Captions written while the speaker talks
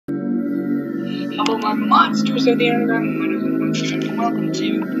Hello, my monsters of the internet. Welcome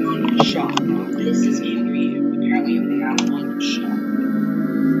to OneShot. This is game 3. Apparently, only have one shot.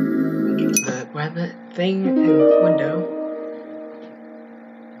 The rabbit thing in the window.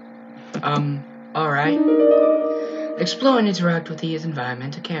 Alright. Explore and interact with these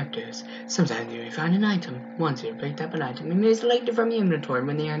environmental characters. Sometimes you may find an item. Once you've picked up an item, you may select it from the inventory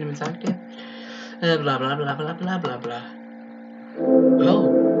when the item is active. Blah blah blah blah blah blah blah.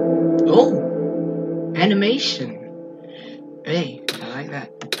 Oh! Animation! Hey, I like that.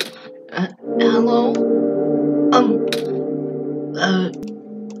 Hello?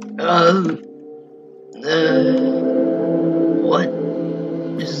 What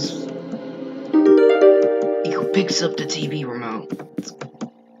is... Niko picks up the TV remote.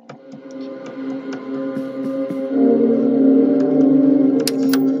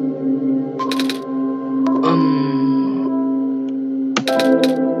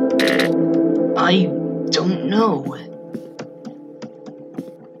 I don't know.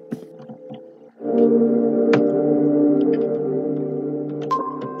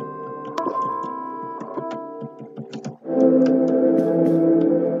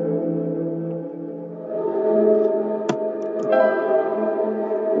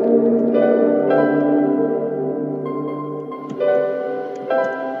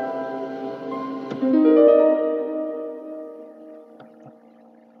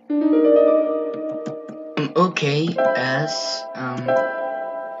 Okay, S,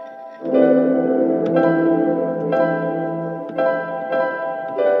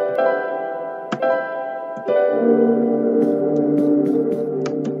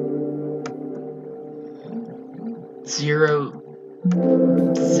 0,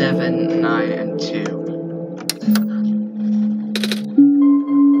 7, 9, and 2.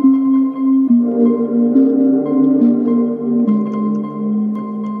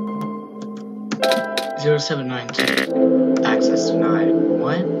 Zero, 7, 9, 2. Access denied.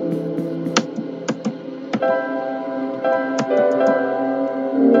 What?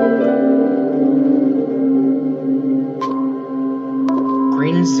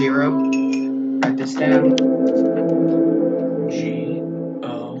 Green is 0. Write this down. G,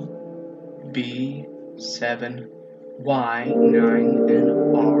 O, B, 7, Y, 9,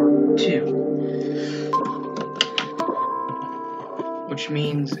 and R, 2. Which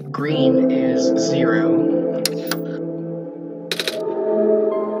means green is 0.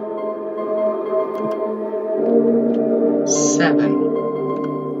 Seven.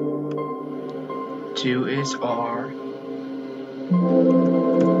 2 is R.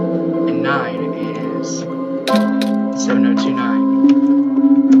 And 9 is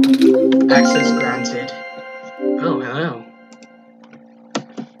 7029. Access granted. Oh, hello.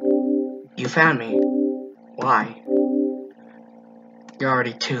 You found me. Why? You're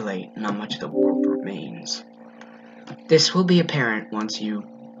already too late. Not much of the world remains. This will be apparent once you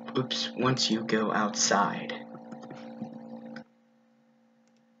go outside.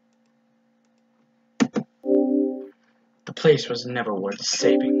 The place was never worth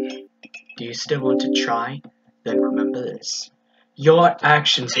saving. Do you still want to try? Then remember this. Your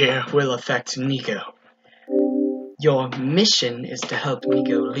actions here will affect Niko. Your mission is to help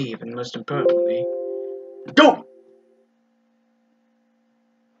Niko leave, and most importantly, go!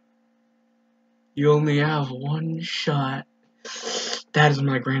 You only have one shot. That is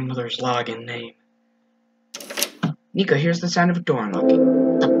my grandmother's login name. Niko, here's the sound of a door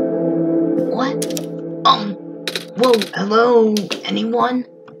unlocking. What? Whoa, hello, anyone?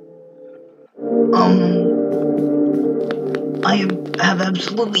 I have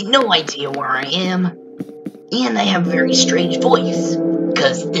absolutely no idea where I am. And I have a very strange voice,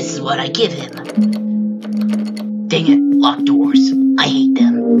 because this is what I give him. Dang it, locked doors. I hate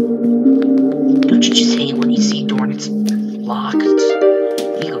them. Don't you just hate when you see a door and it's locked?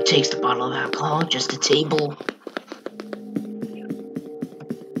 Niko takes the bottle of alcohol, just a table.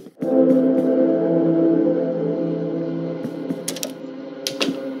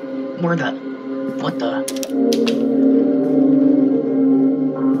 Where the... what the...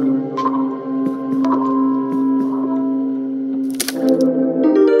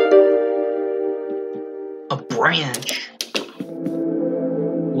 A branch?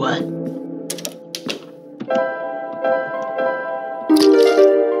 What?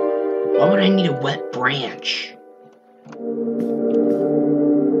 Why would I need a wet branch?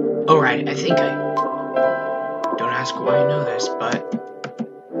 Alright, I think I... Don't ask why I know this, but...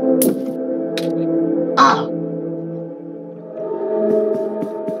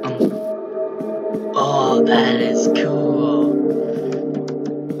 Oh, that is cool.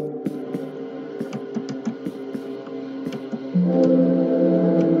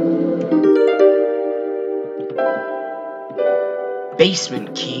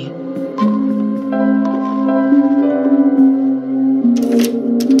 basement key.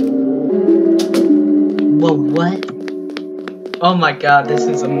 Whoa, what? Oh my god, this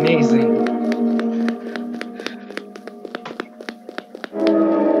is amazing.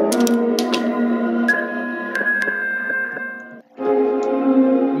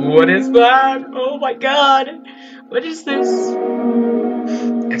 What is that? Oh my god. What is this?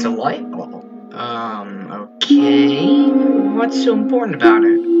 It's a light bulb. Okay. What's so important about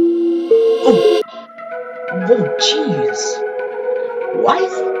it? Oh! Whoa, jeez. Why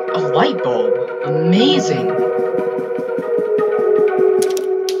is it a light bulb? Amazing.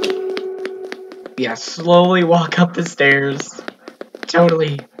 Yeah, slowly walk up the stairs.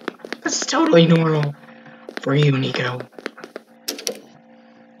 Totally. That's totally normal. For you, Niko.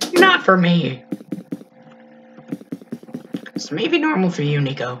 Not for me. It's maybe normal for you,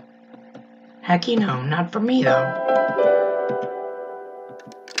 Niko. Heck, you know, not for me, though.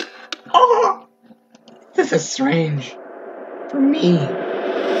 Oh! This is strange. For me.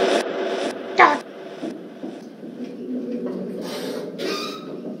 God.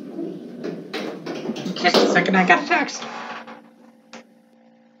 Just a second, I got a text.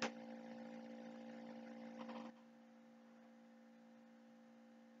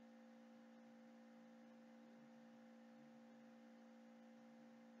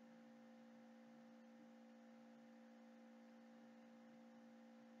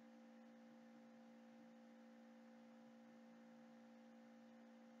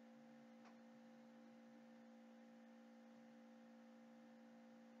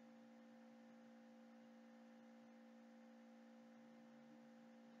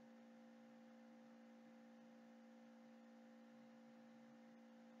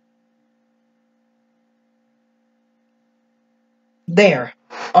 There.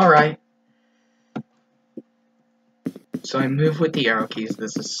 Alright. So I move with the arrow keys.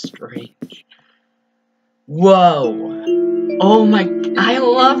 This is strange. Whoa. Oh my, I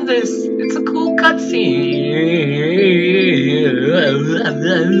love this. It's a cool cutscene.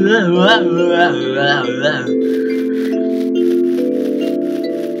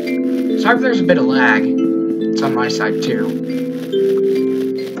 Sorry if there's a bit of lag. It's on my side too.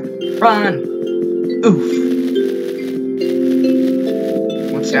 Run. Oof.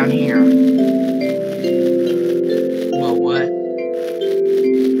 What's down here? Well, what?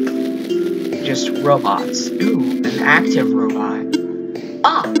 Just robots. Ooh, an active robot.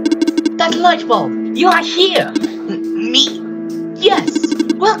 Ah, that light bulb. You are here. Me? Yes.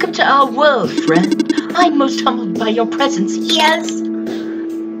 Welcome to our world, friend. I'm most humbled by your presence. Yes.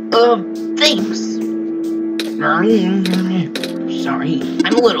 Thanks. Sorry,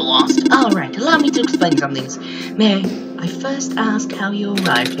 I'm a little lost. Alright, allow me to explain some things. May I first ask how you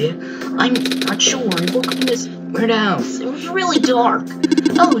arrived here? I'm not sure. I woke up in this weird house. It was really dark.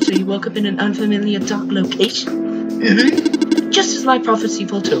 Oh, so you woke up in an unfamiliar dark location? Mm-hmm. Just as my prophecy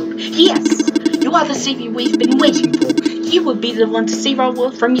foretold. Yes, you are the savior we've been waiting for. You will be the one to save our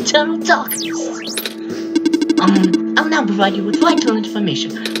world from eternal darkness. I'll now provide you with vital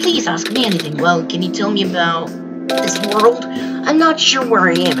information. Please ask me anything. Well, can you tell me about this world? I'm not sure where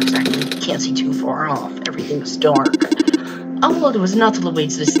I am exactly. Can't see too far off. Everything's dark. Our world was not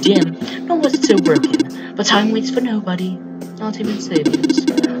always this dim, nor was it so broken. But time waits for nobody, not even saviors.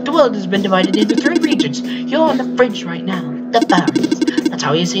 The world has been divided into 3 regions. You're on the fringe right now, the barriers. That's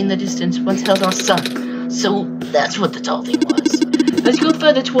how you see in the distance once held our sun. So that's what the tall thing was. As you go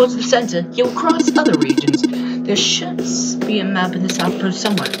further towards the center, you'll cross other regions. There should be a map in this outpost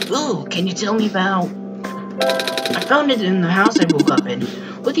somewhere. Ooh, can you tell me about... I found it in the house I woke up in.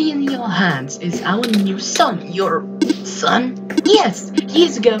 Within your hands is our new sun. Your son? Yes,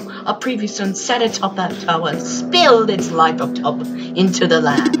 years ago, our previous son sat atop that tower and spilled its life up top into the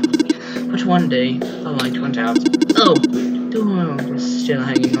land. But one day, the light went out. Oh, the world was still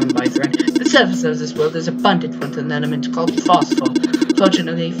hanging on by a thread. The surface of this world is abundant with an element called phosphor.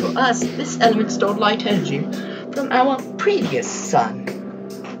 Fortunately for us, this element stored light energy from our previous sun.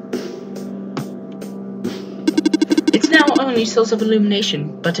 It's now our only source of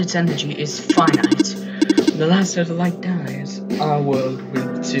illumination, but its energy is finite. When the last of the light dies, our world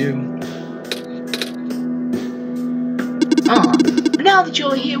will too. But now that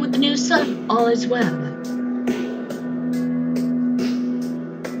you're here with the new sun, all is well.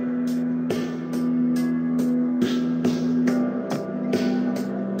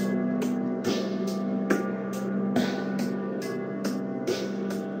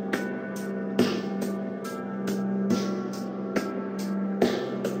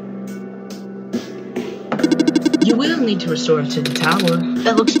 You will need to restore it to the tower.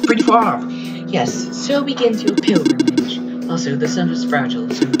 That looks pretty far off. Yes, so begins your pilgrimage. Also, the sun is fragile,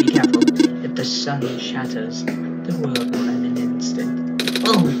 so be careful. If the sun shatters, the world will end in an instant.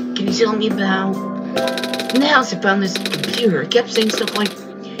 Oh, can you tell me about... In the house I found this computer. It kept saying stuff like,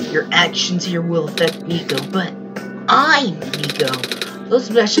 your actions here will affect Niko, but I'm Niko. Those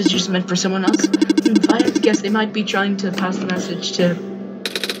messages meant for someone else? If I had to guess, they might be trying to pass the message to...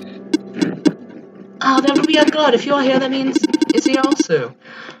 Oh, that would be a god. If you're here, that means it's here also.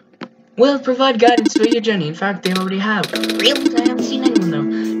 Will provide guidance for your journey. In fact, they already have. Really? I haven't seen anyone though.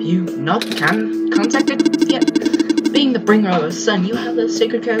 You not contacted yet? Being the bringer of a son, you have the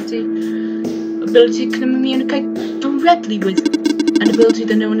sacred ability to communicate directly with an ability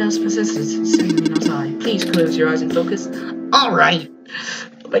that no one else possesses. Certainly not I. Please close your eyes and focus. Alright.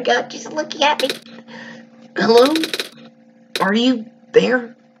 Oh my god, she's looking at me. Hello? Are you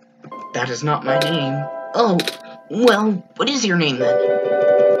there? That is not my name. Oh, well, what is your name then?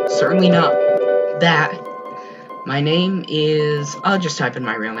 Certainly not that. My name is... I'll just type in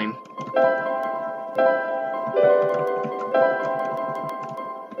my real name.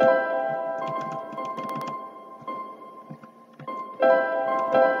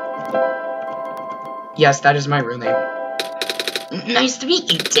 Yes, that is my real name. Nice to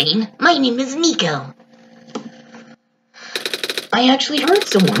meet you, Dane. My name is Niko. I actually heard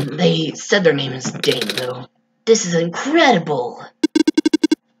someone. They said their name is Dane, though. This is incredible.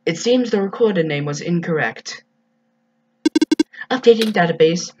 It seems the recorded name was incorrect. Updating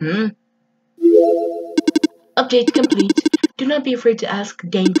database. Update complete. Do not be afraid to ask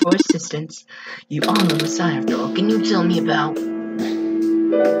Dane for assistance. You are a Messiah after all. Can you tell me about...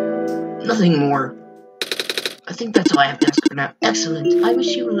 Nothing more. I think that's all I have to ask for now. Excellent. I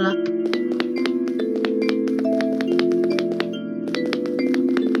wish you luck.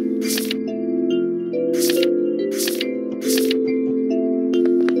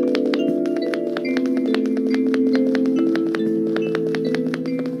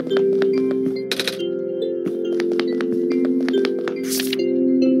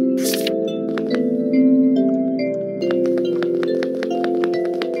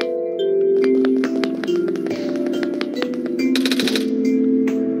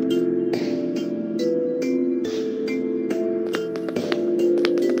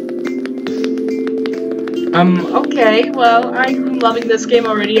 Okay, well, I'm loving this game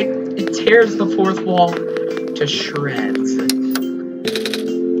already. It tears the fourth wall to shreds.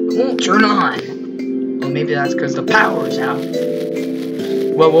 It won't turn on. Well, maybe that's because the power is out.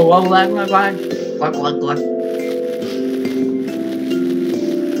 Whoa, lag.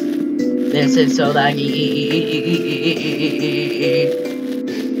 This is so laggy.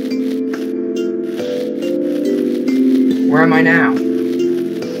 Where am I now?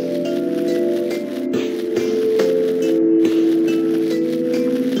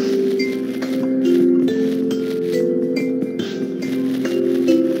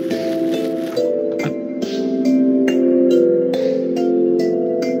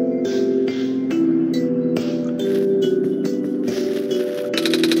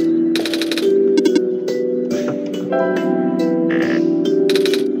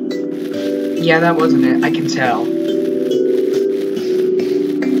 Yeah, that wasn't it. I can tell.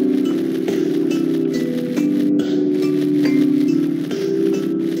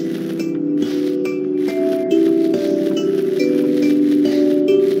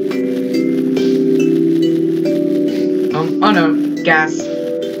 Oh no, gas.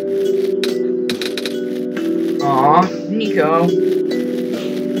 Aw, Niko.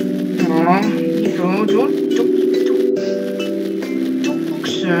 Aw, Niko, don't look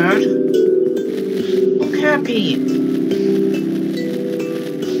sad. Happy.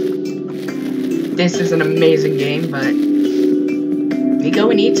 This is an amazing game, but Niko,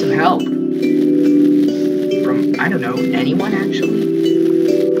 we need some help. From, I don't know, anyone actually?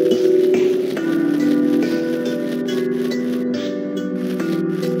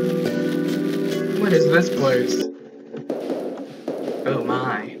 What is this place? Oh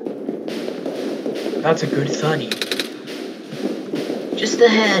my. That's a good thuddy. Just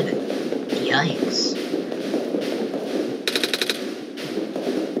ahead. Yikes.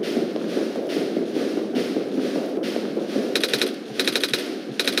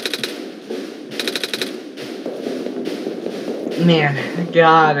 Man,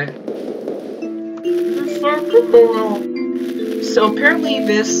 God. So apparently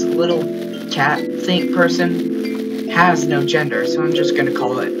this little cat thing person has no gender, so I'm just gonna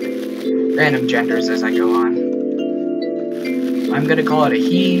call it random genders as I go on. I'm gonna call it a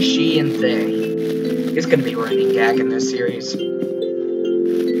he, she, and they. It's gonna be a running gag in this series.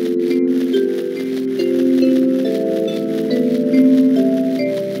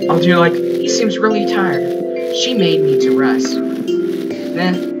 I'll do like, he seems really tired. She made me to rest.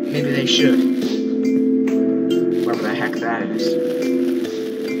 Maybe they should. Whatever the heck that is.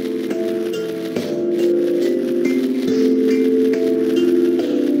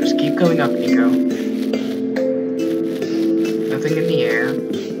 Just keep going up, Niko. Nothing in the air.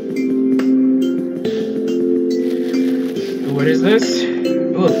 What is this?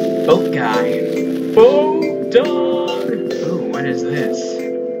 Ooh, a boat guy. Boat dog! Ooh, what is this?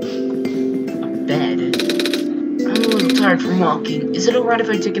 A bed. I'm a little tired from walking. Is it alright if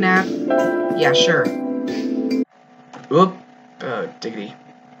I take a nap? Yeah, sure. Oop. Diggity.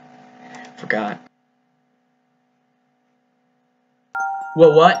 Forgot.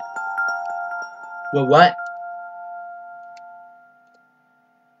 What? What?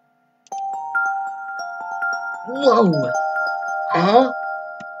 Whoa! Huh?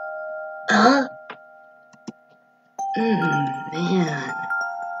 Huh? Man.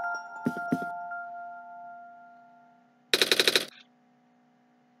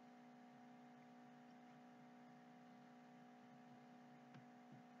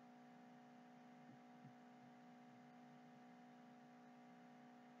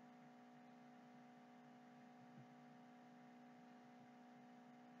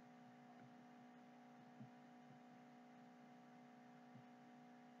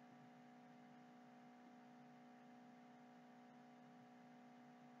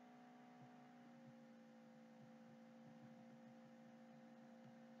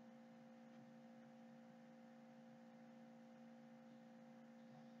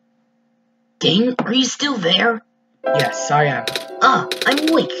 Dane, are you still there? Yes, I am. Ah, I'm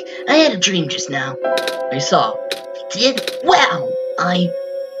awake. I had a dream just now. I saw. You did? Wow! I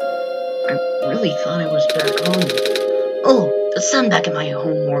really thought I was back home. Oh, the sun back in my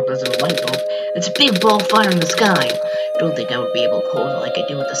home world isn't a light bulb. It's a big ball of fire in the sky. Don't think I would be able to hold it like I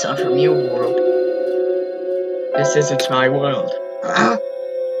do with the sun from your world. This isn't my world. Huh?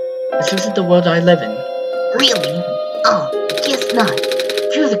 This isn't the world I live in. Really? Oh, I guess not.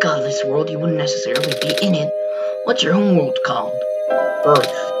 If you're the god of this world, you wouldn't necessarily be in it. What's your home world called? Earth.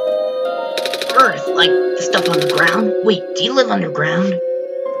 Earth, like the stuff on the ground? Wait, do you live underground?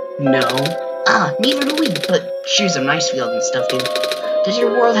 No. Ah, neither do we, but sure some nice field and stuff, dude. Does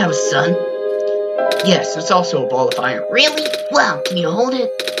your world have a sun? Yes, it's also a ball of fire. Really? Wow, can you hold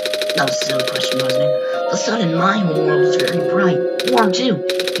it? That was a silly question, wasn't it? The sun in my home world is very bright. Warm, too.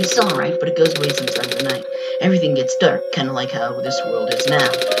 You saw, right? But it goes away sometime at night. Everything gets dark, kind of like how this world is now.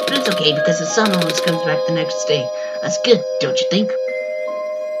 But it's okay, because the sun always comes back the next day. That's good, don't you think?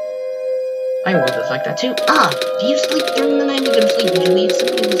 My world is like that, too. Ah, do you sleep during the night to go to sleep? Would you leave some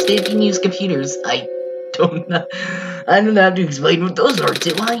people stay if you use computers? I don't have to explain what those are,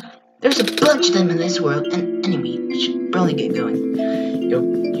 do I? There's a bunch of them in this world, and anyway, we should probably get going.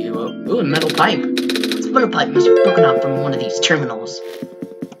 Ooh, a metal pipe. This metal pipe must have broken off from one of these terminals.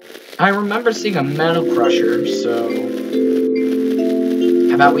 I remember seeing a metal crusher, so...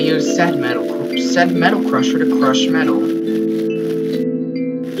 How about we use said metal crusher to crush metal?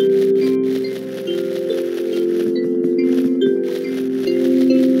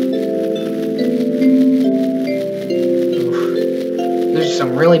 Oof. There's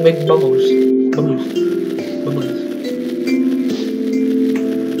some really big bubbles. Bubbles.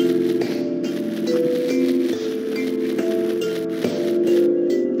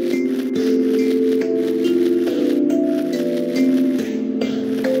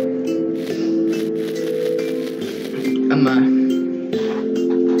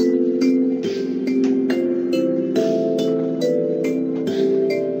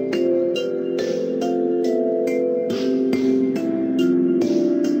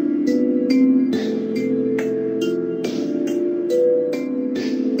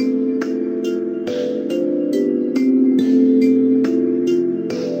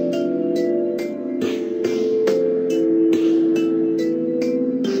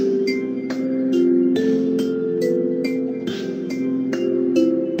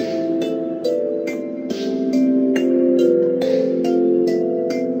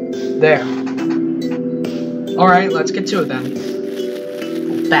 There. Alright, let's get to it then.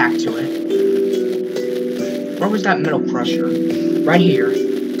 Go back to it. Where was that metal crusher? Right here.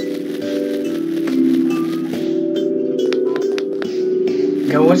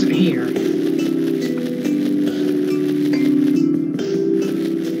 No, it wasn't here.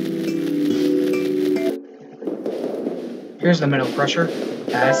 Here's the metal crusher.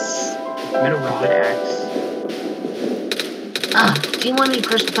 S. Metal rod X. Ah, do you want me to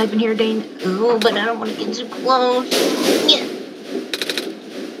crush the pipe in here, Dane? Ooh, but I don't want to get too close. Yeah.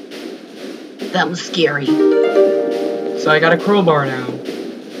 That was scary. So I got a crowbar now.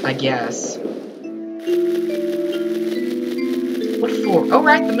 I guess. for? Oh,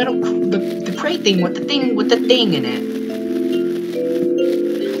 right, the metal, the crate thing with the thing in it.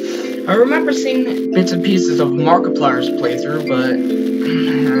 I remember seeing bits and pieces of Markiplier's playthrough, but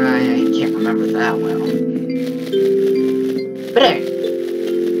I can't remember that well. But hey,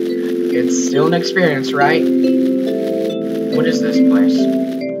 it's still an experience, right? What is this place?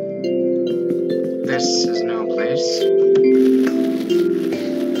 This is no place.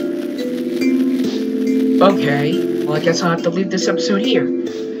 Okay, well I guess I'll have to leave this episode here.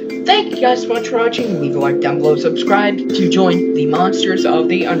 Thank you guys so much for watching. Leave a like down below, subscribe to join the Monsters of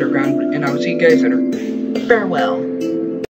the Underground, and I will see you guys later. Farewell.